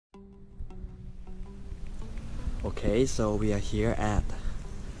Okay, so we are here at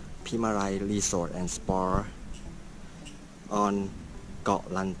Pimalai Resort and Spa on Got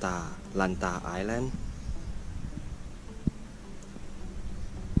Lanta Island.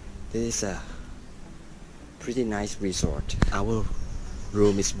 This is a pretty nice resort. Our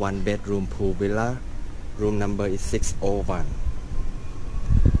room is 1-bedroom pool villa. Room number is 601.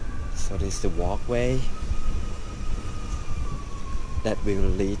 So this is the walkway that will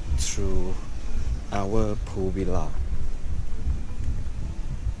lead through our pool villa.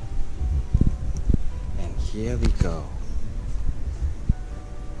 And here we go.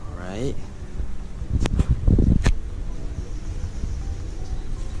 Alright.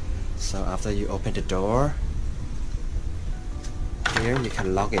 So after you open the door, here you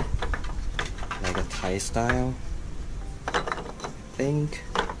can lock it like a Thai style. Think.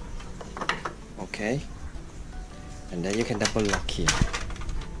 Okay. And then you can double lock here.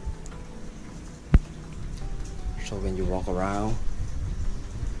 So when you walk around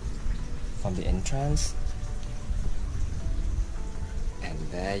from the entrance, and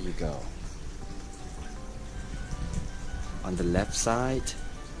there you go. On the left side,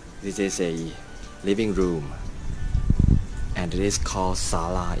 this is a living room, and it is called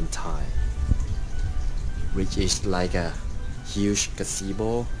Sala in Thai, which is like a huge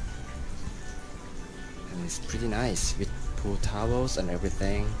gazebo, and it's pretty nice with pool towels and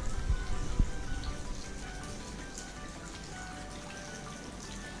everything.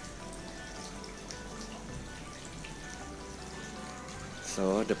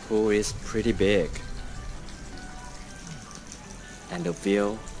 So the pool is pretty big, and the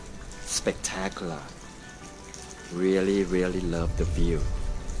view spectacular. Really love the view.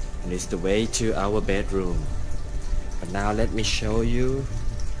 And it's the way to our bedroom. But now let me show you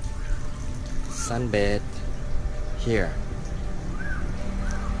sunbed here,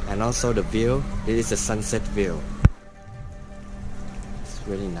 and also the view. This is a sunset view. It's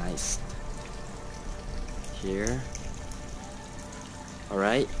really nice here.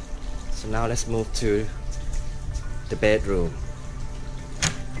 Alright, so now let's move to the bedroom.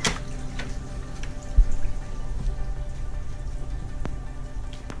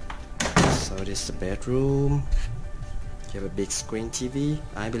 So this is the bedroom. You have a big screen TV.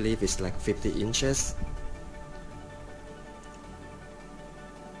 I believe it's like 50 inches.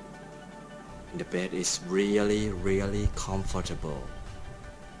 And the bed is really comfortable.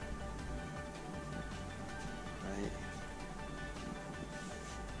 Right.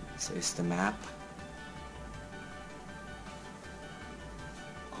 So it's the map.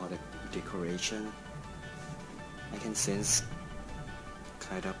 All the decoration. I can sense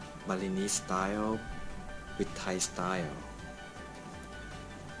kind of Balinese style with Thai style.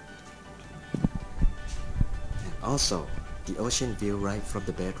 And also the ocean view right from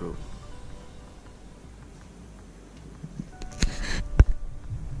the bedroom.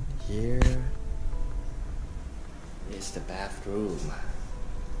 Here is the bathroom,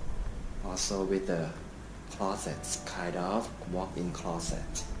 also with the closets, kind of walk-in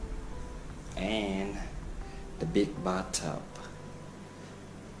closet, and the big bathtub,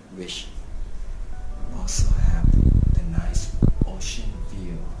 which also have the nice ocean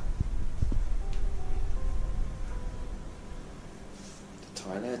view. The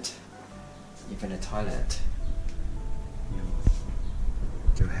toilet, even the toilet,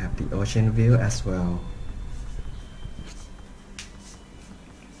 you have the ocean view as well.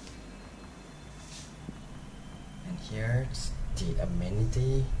 And here's the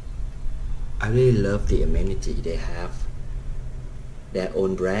amenity. I really love the amenity. They have their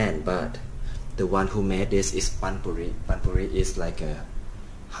own brand, but the one who made this is Panpuri. Panpuri is like a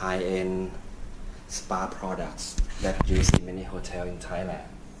high-end spa products that used in many hotels in Thailand.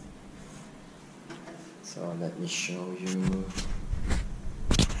 So let me show you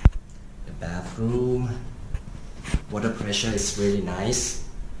the bathroom. Water pressure is really nice,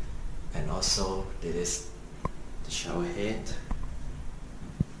 and also this is the shower head.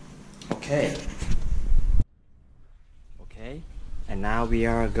 Okay. And now we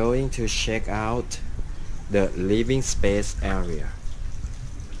are going to check out the living space area.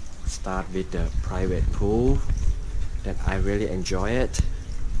 Start with the private pool that I really enjoy it,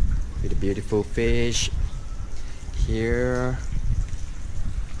 with the beautiful fish here.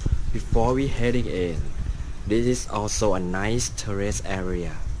 Before we heading in, this is also a nice terrace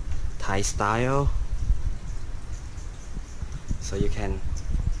area, Thai style, so you can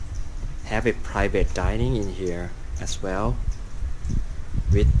have a private dining in here as well,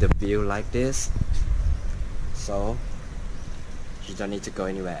 with the view like this, so you don't need to go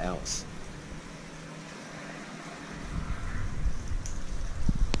anywhere else.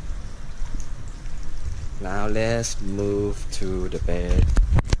 Now let's move to the bed.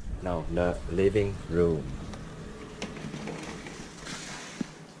 No, the living room.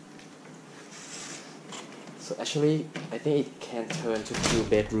 So actually, I think it can turn to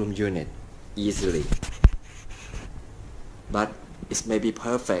 2-bedroom unit easily. But it may be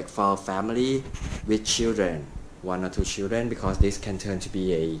perfect for a family with children, 1 or 2 children, because this can turn to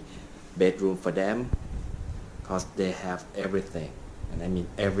be a bedroom for them, because they have everything, and I mean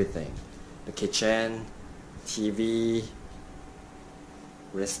everything. The kitchen, TV,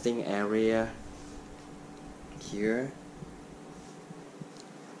 resting area here,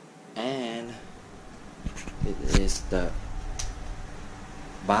 and it is the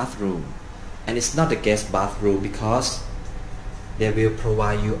bathroom. And it's not the guest bathroom because they will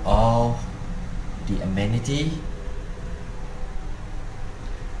provide you all the amenity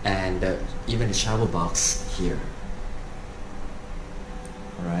and even the shower box here.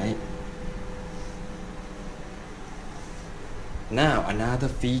 Alright. Now another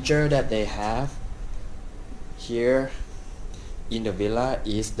feature that they have here in the villa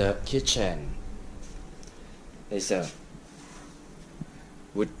is the kitchen. There's a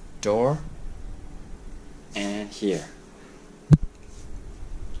wood door, and here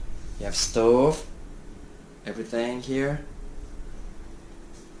you have stove, everything here.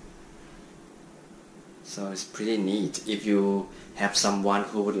 So it's pretty neat if you have someone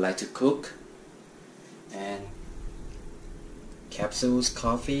who would like to cook. And capsules,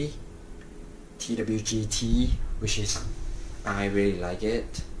 coffee, TWG tea, which is, I really like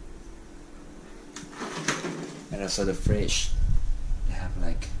it. And also the fridge. They have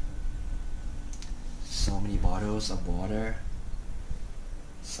like so many bottles of water,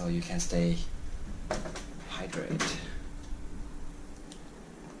 so you can stay hydrated.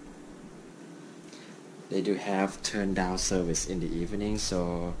 They do have turn down service in the evening,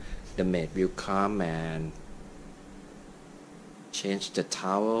 so the maid will come and change the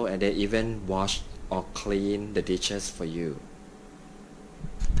towel, and they even wash or clean the dishes for you.